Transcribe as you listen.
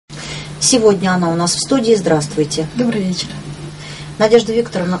Сегодня она у нас в студии. Здравствуйте. Добрый вечер. Надежда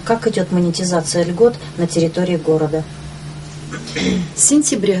Викторовна, как идет монетизация льгот на территории города? С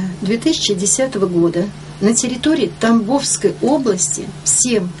сентября 2010 года на территории Тамбовской области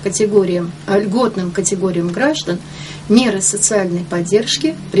всем льготным категориям граждан меры социальной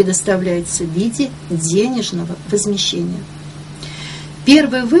поддержки предоставляются в виде денежного возмещения.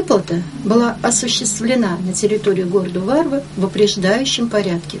 Первая выплата была осуществлена на территории города Варвы в упреждающем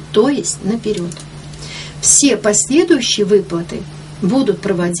порядке, то есть наперед. Все последующие выплаты будут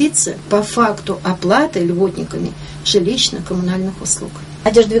проводиться по факту оплаты льготниками жилищно-коммунальных услуг.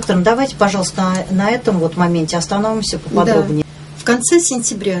 Надежда Викторовна, давайте, пожалуйста, на этом моменте остановимся поподробнее. Да. В конце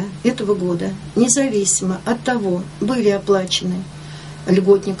сентября этого года, независимо от того, были оплачены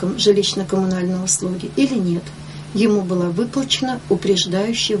льготникам жилищно-коммунальные услуги или нет, ему была выплачена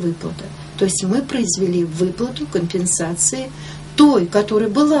упреждающая выплата. То есть мы произвели выплату компенсации той, которая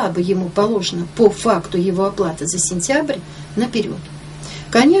была бы ему положена по факту его оплаты за сентябрь, наперед.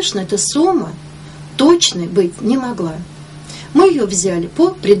 Конечно, эта сумма точной быть не могла. Мы ее взяли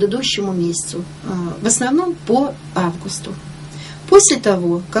по предыдущему месяцу, в основном по августу. После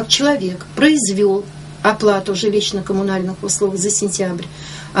того, как человек произвел оплату жилищно-коммунальных услуг за сентябрь,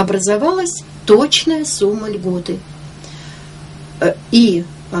 образовалась точная сумма льготы. И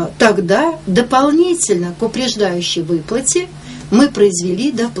тогда дополнительно к упреждающей выплате мы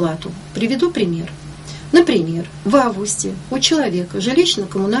произвели доплату. Приведу пример. Например, в августе у человека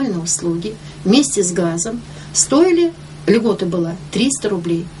жилищно-коммунальные услуги вместе с газом стоили, льгота была 300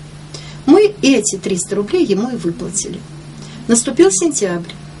 рублей. Мы эти 300 рублей ему и выплатили. Наступил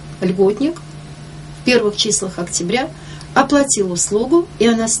сентябрь. Льготник в первых числах октября оплатил услугу, и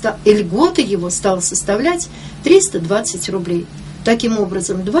льгота его стала составлять 320 рублей. Таким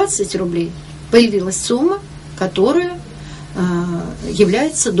образом, 20 рублей появилась сумма, которая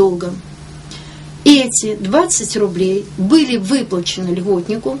является долгом. Эти 20 рублей были выплачены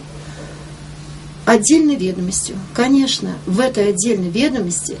льготнику отдельной ведомостью. Конечно, в этой отдельной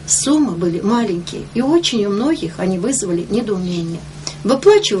ведомости суммы были маленькие, и очень у многих они вызвали недоумение.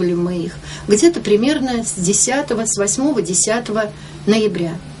 Выплачивали мы их где-то примерно с 8-10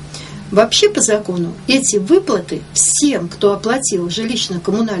 ноября. Вообще, по закону, эти выплаты всем, кто оплатил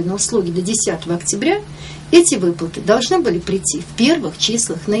жилищно-коммунальные услуги до 10 октября, эти выплаты должны были прийти в первых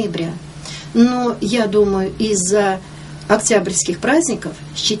числах ноября. Но, я думаю, из-за октябрьских праздников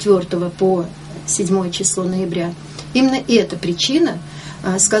с 4 по 7 число ноября, именно эта причина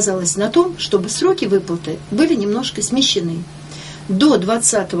сказалась на том, чтобы сроки выплаты были немножко смещены. До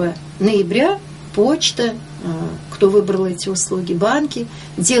 20 ноября почта, кто выбрал эти услуги, банки,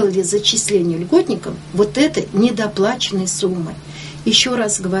 делали зачисление льготникам вот этой недоплаченной суммы. Еще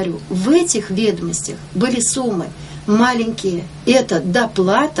раз говорю, в этих ведомостях были суммы маленькие. Это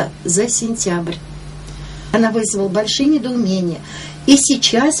доплата за сентябрь. Она вызвала большие недоумения. И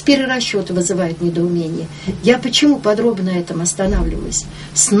сейчас перерасчет вызывает недоумение. Я почему подробно на этом останавливаюсь?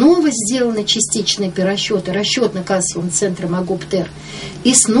 Снова сделаны частичные перерасчеты расчетно-кассовым центром АГОПТЕР.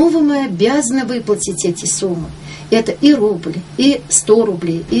 И снова мы обязаны выплатить эти суммы. Это и рубль, и 100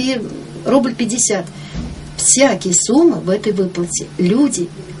 рублей, и рубль 50. Всякие суммы в этой выплате. Люди,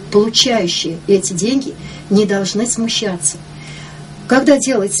 получающие эти деньги, не должны смущаться. Когда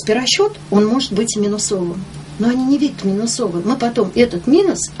делается перерасчет, он может быть минусовым. Но они не видят минусовым. Мы потом этот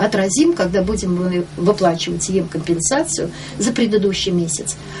минус отразим, когда будем выплачивать им компенсацию за предыдущий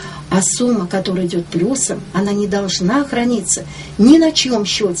месяц. А сумма, которая идет плюсом, она не должна храниться ни на чьем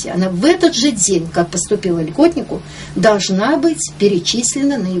счете. Она в этот же день, как поступила льготнику, должна быть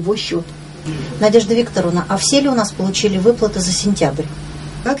перечислена на его счет. Надежда Викторовна, а все ли у нас получили выплаты за сентябрь?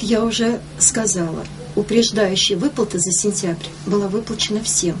 Как я уже сказала, упреждающая выплата за сентябрь была выплачена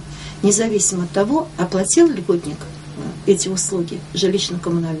всем, независимо от того, оплатил льготник эти услуги,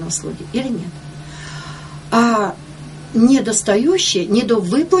 жилищно-коммунальные услуги, или нет. А недостающая,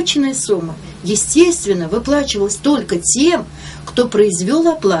 недовыплаченная сумма, естественно, выплачивалась только тем, кто произвел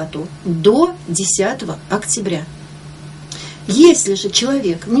оплату до 10 октября. Если же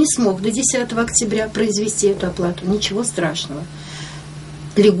человек не смог до 10 октября произвести эту оплату, ничего страшного.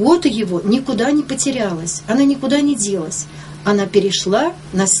 Льгота его никуда не потерялась, она никуда не делась. Она перешла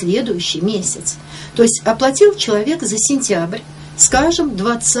на следующий месяц. То есть оплатил человек за сентябрь, скажем,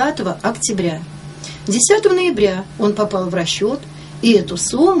 20 октября. 10 ноября он попал в расчет, и эту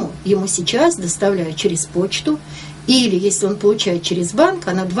сумму ему сейчас доставляют через почту, или, если он получает через банк,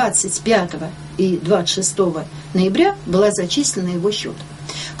 она 25 и 26 ноября была зачислена на его счет.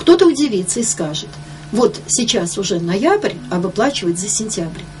 Кто-то удивится и скажет: вот сейчас уже ноябрь, а выплачивать за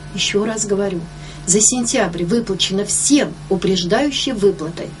сентябрь. Еще раз говорю, за сентябрь выплачено всем упреждающей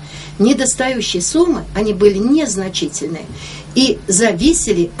выплатой. Недостающие суммы, они были незначительные и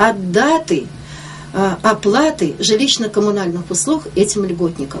зависели от даты оплаты жилищно-коммунальных услуг этим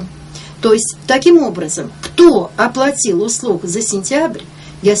льготникам. То есть, таким образом, кто оплатил услугу за сентябрь,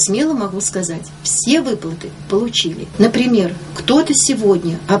 я смело могу сказать, все выплаты получили. Например, кто-то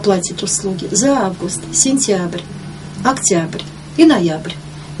сегодня оплатит услуги за август, сентябрь, октябрь и ноябрь.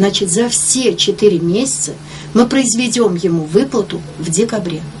 Значит, за все 4 месяца мы произведем ему выплату в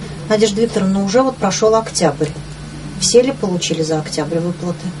декабре. Надежда Викторовна, уже вот прошел октябрь. Все ли получили за октябрь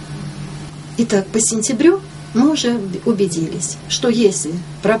выплаты? Итак, по сентябрю мы уже убедились, что если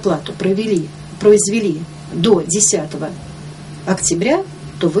проплату произвели до 10 октября,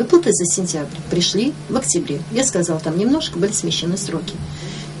 то выплаты за сентябрь пришли в октябре. Я сказала, там немножко были смещены сроки.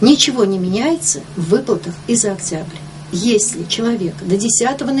 Ничего не меняется в выплатах и за октябрь. Если человек до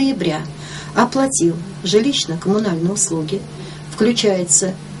 10 ноября оплатил жилищно-коммунальные услуги,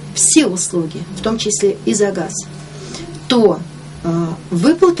 включаются все услуги, в том числе и за газ, то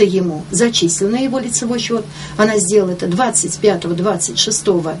выплата ему зачислена, его лицевой счет, она сделала это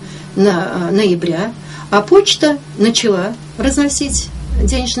 25-26 ноября, а почта начала разносить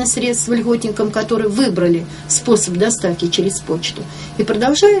денежные средства льготникам, которые выбрали способ доставки через почту, и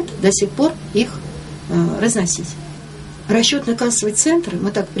продолжает до сих пор их разносить. Расчетно-кассовый центр,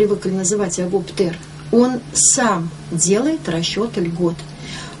 мы так привыкли называть АГУПТЕР, он сам делает расчет льгот.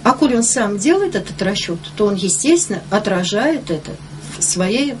 А коли он сам делает этот расчет, то он, естественно, отражает это в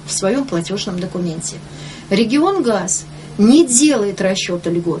своем платежном документе. Регионгаз не делает расчета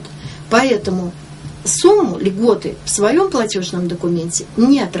льгот, поэтому сумму льготы в своем платежном документе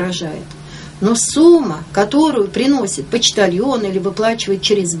не отражает. Но сумма, которую приносит почтальон или выплачивает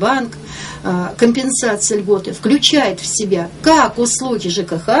через банк, компенсация льготы, включает в себя как услуги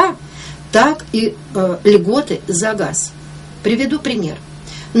ЖКХ, так и льготы за газ. Приведу пример.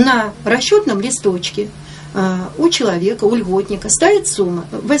 На расчетном листочке у человека, у льготника стоит сумма,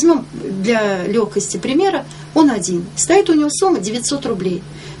 возьмем для легкости примера, он один, стоит у него сумма 900 рублей.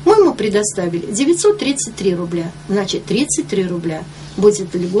 Мы ему предоставили 933 рубля, значит 33 рубля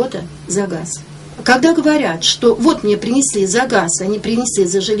будет льгота за газ. Когда говорят, что вот мне принесли за газ, а не принесли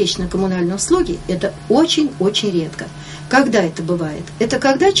за жилищно-коммунальные услуги, это очень-очень редко. Когда это бывает? Это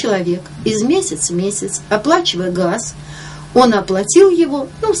когда человек из месяца в месяц, оплачивая газ, он оплатил его,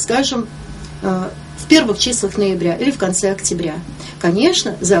 скажем, в первых числах ноября или в конце октября.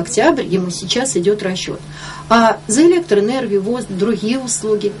 Конечно, за октябрь ему сейчас идет расчет. А за электроэнергию, воздух, другие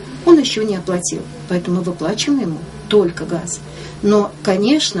услуги он еще не оплатил. Поэтому мы выплачиваем ему только газ. Но,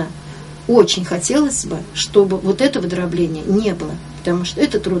 конечно, очень хотелось бы, чтобы вот этого дробления не было. Потому что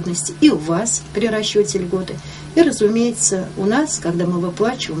это трудности и у вас при расчете льготы, и, разумеется, у нас, когда мы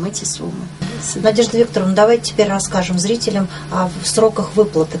выплачиваем эти суммы. Надежда Викторовна, давайте теперь расскажем зрителям о сроках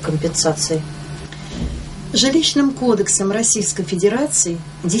выплаты компенсации. Жилищным кодексом Российской Федерации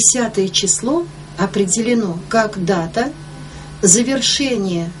 10 число определено как дата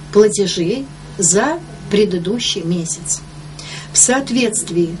завершения платежей за предыдущий месяц. В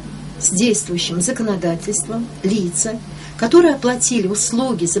соответствии с действующим законодательством лица, которые оплатили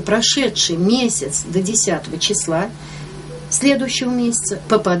услуги за прошедший месяц до 10 числа следующего месяца,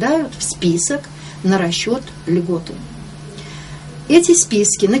 попадают в список на расчет льготы. Эти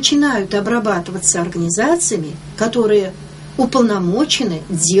списки начинают обрабатываться организациями, которые уполномочены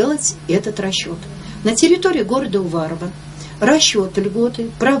делать этот расчет. На территории города Уварово расчет льготы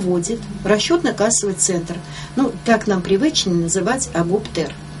проводит расчетно-кассовый центр. Так нам привычно называть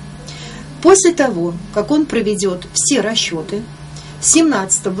АГУПТЕР. После того, как он проведет все расчеты,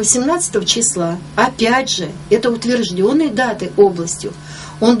 17-18 числа, опять же, это утвержденные даты областью,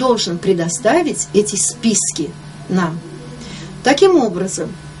 он должен предоставить эти списки нам. Таким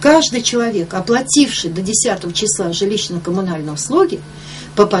образом, каждый человек, оплативший до 10 числа жилищно-коммунальные услуги,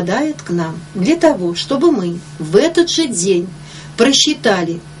 попадает к нам для того, чтобы мы в этот же день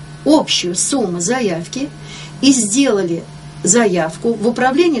просчитали общую сумму заявки и сделали заявку в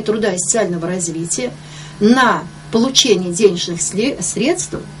Управление труда и социального развития на получение денежных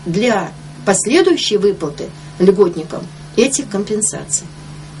средств для последующей выплаты льготникам этих компенсаций.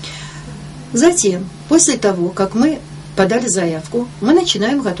 Затем, после того, как мы подали заявку, мы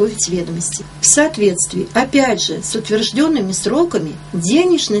начинаем готовить ведомости. В соответствии, опять же, с утвержденными сроками,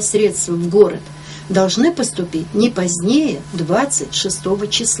 денежные средства в город должны поступить не позднее 26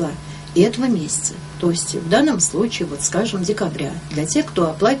 числа этого месяца. То есть в данном случае, скажем, декабря, для тех, кто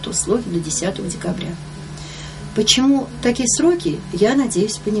оплатит услуги до 10 декабря. Почему такие сроки, я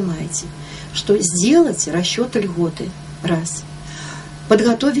надеюсь, понимаете, что сделать расчет льготы, раз,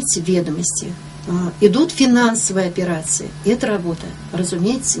 подготовить ведомости, идут финансовые операции. Это работа,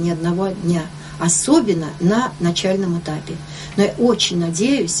 разумеется, не одного дня, особенно на начальном этапе. Но я очень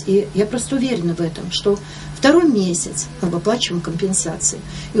надеюсь, и я просто уверена в этом, что второй месяц мы выплачиваем компенсации.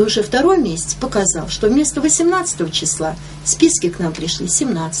 И уже второй месяц показал, что вместо 18 числа списки к нам пришли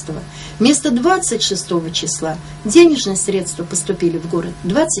 17. Вместо 26 числа денежные средства поступили в город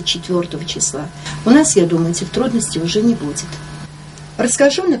 24 числа. У нас, я думаю, этих трудностей уже не будет.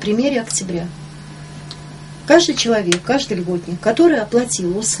 Расскажу на примере октября. Каждый человек, каждый льготник, который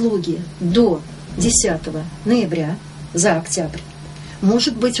оплатил услуги до 10 ноября за октябрь,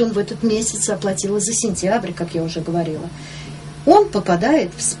 может быть, он в этот месяц оплатил и за сентябрь, как я уже говорила, он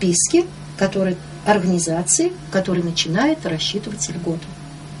попадает в списки организации, которые начинают рассчитывать льготы.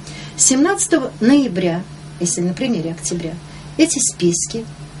 17 ноября, если на примере октября, эти списки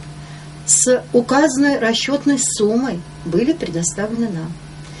с указанной расчетной суммой были предоставлены нам.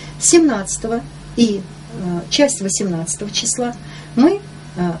 17 и часть 18 числа мы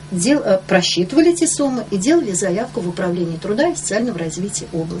просчитывали эти суммы и делали заявку в Управление труда и социального развития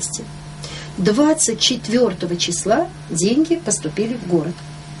области. 24 числа деньги поступили в город.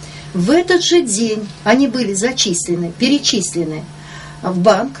 В этот же день они были перечислены в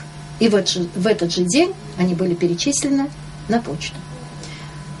банк, и в этот же день они были перечислены на почту.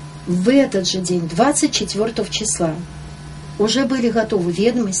 В этот же день, 24 числа, уже были готовы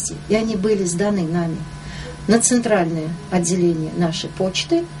ведомости, и они были сданы нами на центральное отделение нашей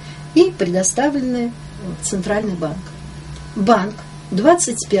почты и предоставлены в Центральный банк. Банк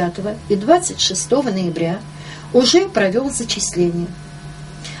 25 и 26 ноября уже провел зачисление.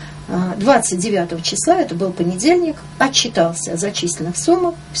 29 числа, это был понедельник, отчитался о зачисленных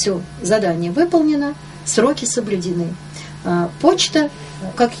суммах, все, задание выполнено, сроки соблюдены. Почта,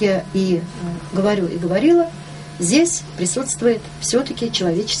 как я и говорила, здесь присутствует все-таки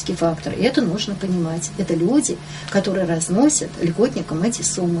человеческий фактор, и это нужно понимать. Это люди, которые разносят льготникам эти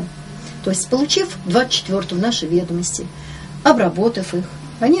суммы. То есть, получив 24-м наши ведомости, обработав их,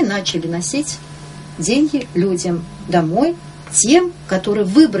 они начали носить деньги людям домой, тем, которые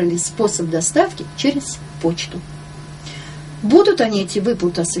выбрали способ доставки через почту. Будут они эти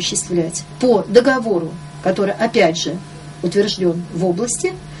выплаты осуществлять по договору, который, опять же, утвержден в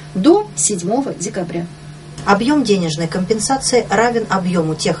области, до 7 декабря. Объем денежной компенсации равен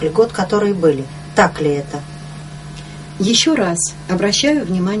объему тех льгот, которые были. Так ли это? Еще раз обращаю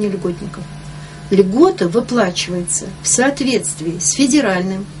внимание льготников. Льгота выплачивается в соответствии с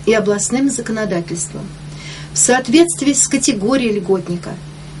федеральным и областным законодательством, в соответствии с категорией льготника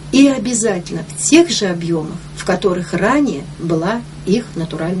и обязательно в тех же объемах, в которых ранее была их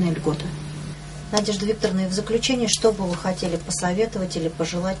натуральная льгота. Надежда Викторовна, и в заключение, что бы вы хотели посоветовать или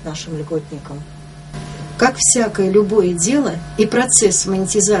пожелать нашим льготникам? Как всякое любое дело, и процесс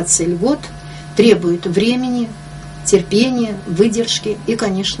монетизации льгот требует времени, терпения, выдержки и,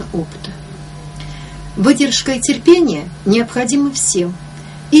 конечно, опыта. Выдержка и терпение необходимы всем,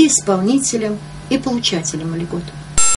 и исполнителям, и получателям льгот.